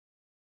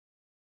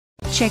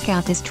Check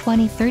out this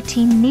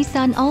 2013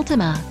 Nissan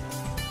Altima.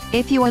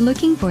 If you are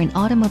looking for an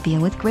automobile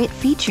with great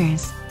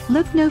features,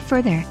 look no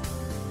further.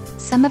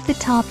 Some of the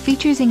top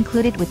features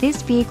included with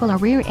this vehicle are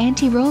rear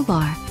anti-roll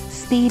bar,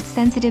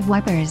 speed-sensitive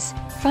wipers,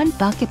 front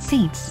bucket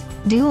seats,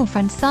 dual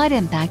front side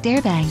impact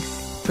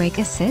airbags, brake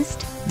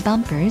assist,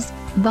 bumpers,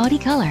 body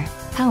color,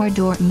 power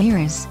door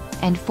mirrors,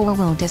 and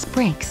 4-wheel disc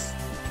brakes.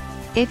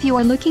 If you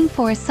are looking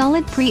for a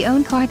solid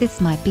pre-owned car,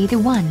 this might be the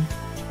one.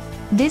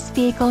 This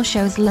vehicle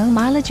shows low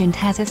mileage and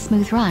has a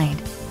smooth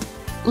ride.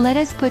 Let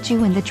us put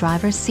you in the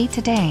driver's seat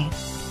today.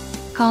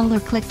 Call or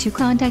click to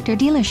contact our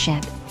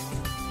dealership.